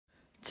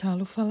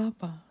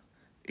Tauloto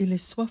I le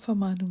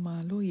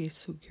faamaualuga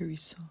Yesu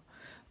Kiriso.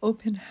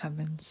 Open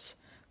heavens.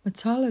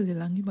 Mataala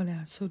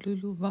I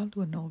LULU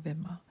valu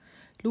NOVEMA.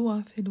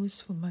 Lua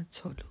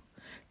fefuafuaa.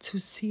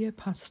 Tusi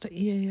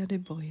Paia de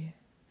boye.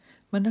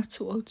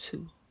 Manatu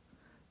Autu.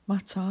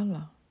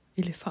 Mataala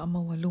I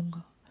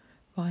faamaualuga.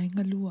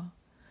 Vainga lua.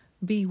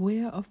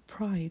 Beware of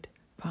pride.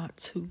 Part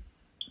 2.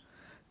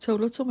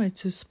 Tauloto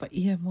Tusi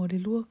Paia mo le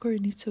lua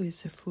Korinito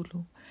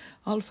fulu.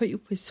 Alfa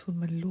upu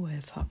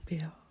Folafola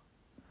faapea.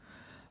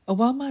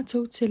 Awa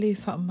matou te le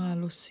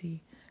faamalosi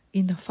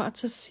ina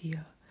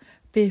atasia,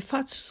 pe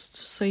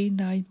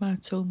faatusaina I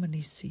matou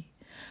nisi,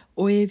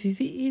 o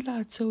vivi I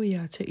latou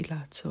I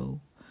latou,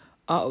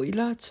 I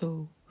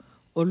latou,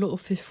 o loo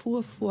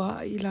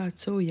fefuafuaa I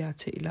latou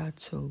I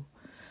latou,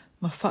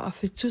 ma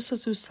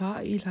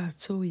faatusatusa I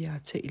latou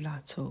I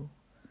latou,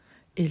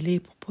 e le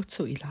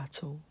popoto I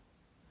latou.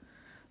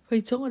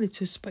 Faitauga le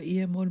Tusi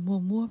Paia mo le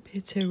mua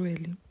Peteru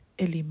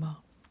elima,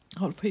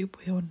 hol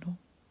upu ono.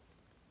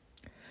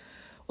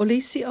 O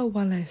leisi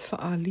auala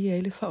faaalia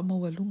I le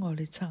faamaualuga o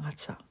le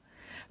tagata.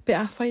 Pe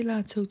afai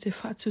latou te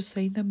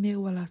faatusaina mea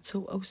ua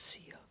latou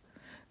ausia.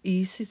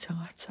 I isi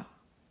tagata.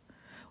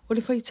 O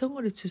le faitauga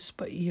o le Tusi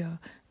Paia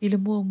I le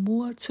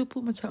mua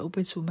tupu Mataala I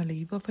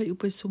faitauga I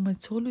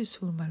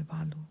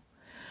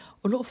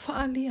o loo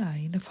faaalia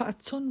ai na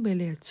faatonu e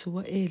le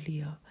Atua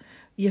Elia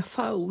ia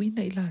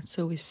faauina I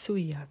latou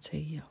sui a te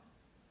ia.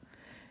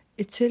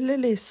 E tele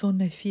le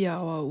sona fia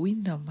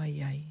auina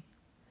mai ai.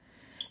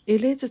 E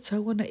le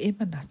tatau ana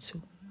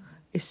manatu,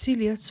 e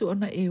sili atu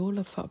ana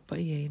ola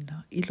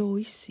faapaiaina I lo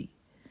isi.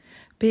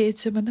 Pe e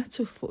te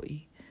manatu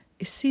foi,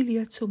 e sili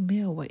atu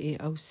mea wa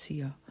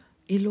ausia,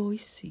 I lo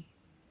isi.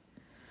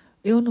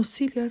 E ono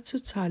sili atu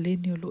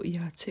tāleni o lo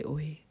ia te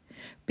oe,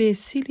 pe e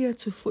sili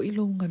atu foi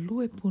lo unga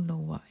lue puna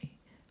wai,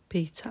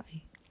 pe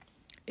tai.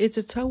 E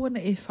tatau ana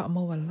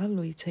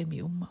faamaualalo I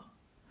taimi uma.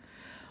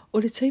 O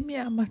le taimi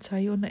a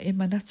matai ona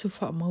manatu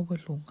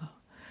faamaualuga.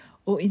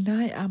 O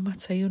inae a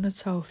matai ona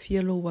tau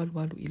fielo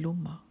walu I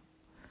luma.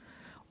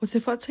 O se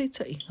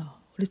whataitainga,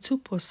 o le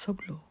tupo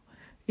sablo,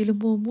 I le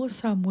mua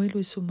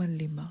Samuelu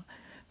sumalima,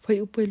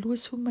 fai upu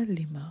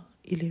sumalima,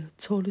 I le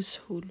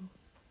fulu.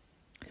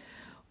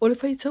 O le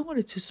faitauga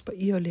le Tusi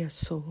Paia o le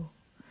aso,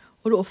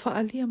 o lo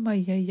faaalia mai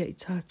ia I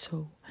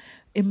tātou,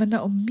 e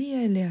mana o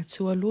mia e le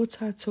atua lo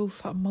tātou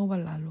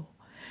faamaualalo,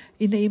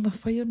 ina I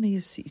mawhai ona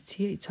ia si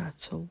itia I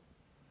tātou.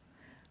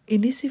 I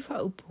nisi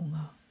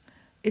faaupunga,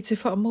 e te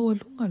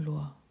faamaualuga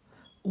loa,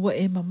 ua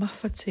e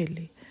mamafa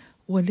tele,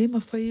 ua le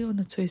mawhai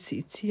ona toi si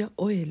itia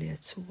oe le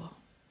atua.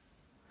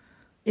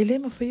 E le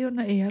mawhai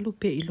ona e alu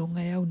pe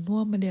ilonga e au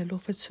noa ma le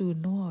alofa tu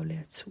noa o le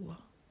atua.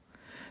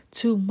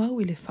 Tu mau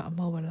I le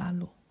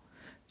faamaualalo,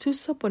 tu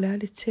sapo le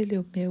ale tele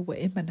o mea ua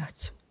e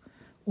manatu,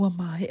 ua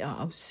mahe a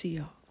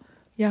ausia,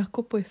 ia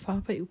kopo e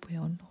whawai upu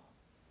ono.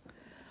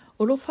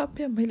 O lo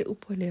whapea mai le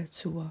upu le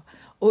atua,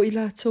 o I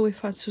latou e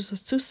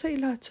faatusatusa I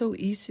latou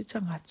I isi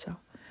tagata,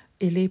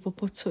 e le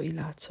popoto I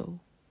latou.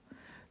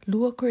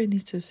 Lua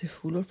Korinito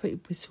fulu fai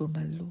upu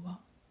Folafola.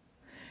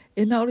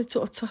 E na ole to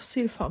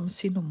atasi le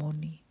whaamasino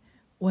moni,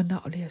 ua na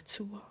ole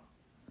atua.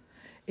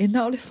 E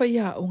na ole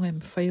whaia unga e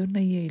mwhai ona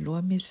I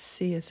loa me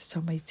se se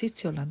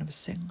tamaititi o lana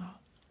masenga.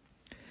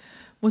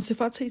 Mo se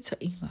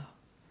whataitainga,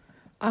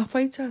 a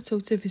whai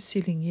tātou te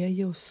visilingia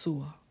I o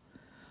sua,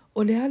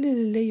 o le ale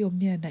le lei o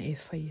mea na e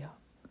whaia,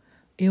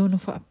 e ono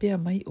whaapea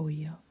mai o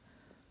ia,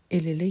 e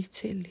le lei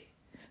tele,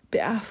 pe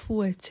a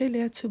fua e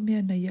tele atu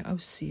mea na ia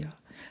ausia,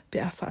 pe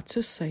a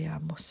faatusa ia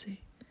mose,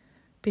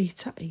 pe I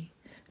tai,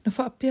 na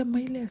whaapea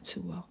mai le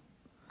atua,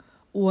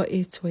 ua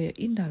e toia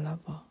ina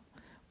lava,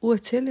 ua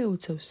tele o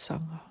tau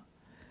sanga,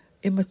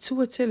 e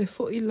matua tele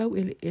foi lau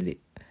ele,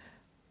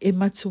 e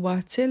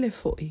matua tele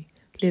foi,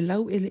 le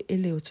lau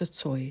ele o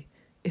tatoe,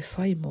 e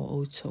whai mo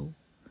outou.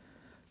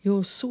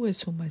 Yo sue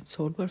mai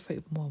tolu al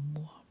whai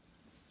mua.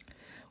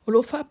 O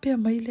lo whapea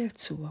mai le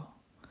atua,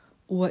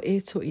 ua e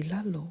to I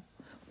lalo,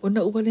 o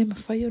na ua le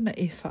mawhai ona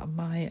e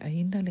whaamae a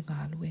ina le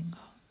ngā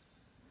luenga.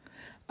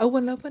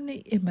 Awa lawa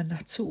nei e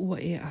manatu ua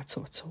e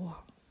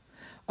atoa.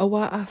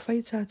 Awa a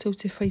whai tātou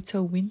te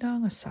Faitauga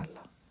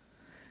ngasala,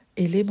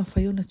 e le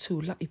mawhai ona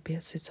tū la I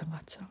pea se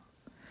tagata.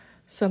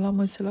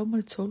 Salamu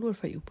le tolu al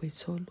whai upu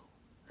tolu.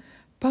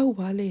 Pau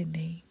wale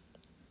nei,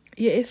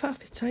 ia e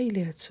whawhetai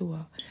le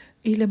atua,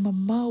 I le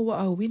mamaua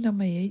a wina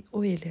mai ei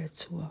o e le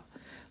atua,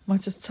 ma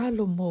ta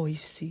talo mo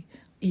isi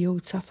I o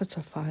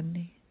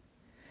tawhatawhane.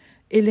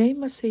 E le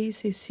ima se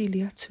isi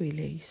sili atu I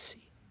le isi.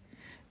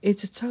 E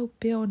te tau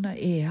peona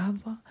e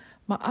awa,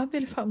 ma awe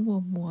le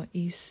whamua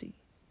isi.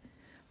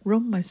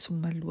 Roma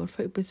sumalua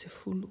whai upe se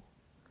fulu.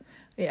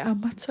 E a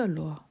mata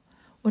loa,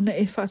 ona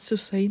e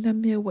faatusaina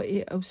mea wa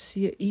e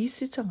ausia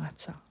isi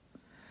tagata.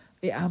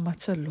 E a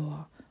mata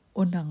loa,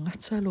 ona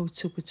ngata lo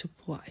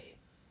tupu ai.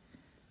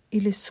 I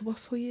le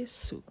suafo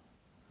Yesu.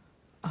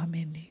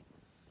 Amene.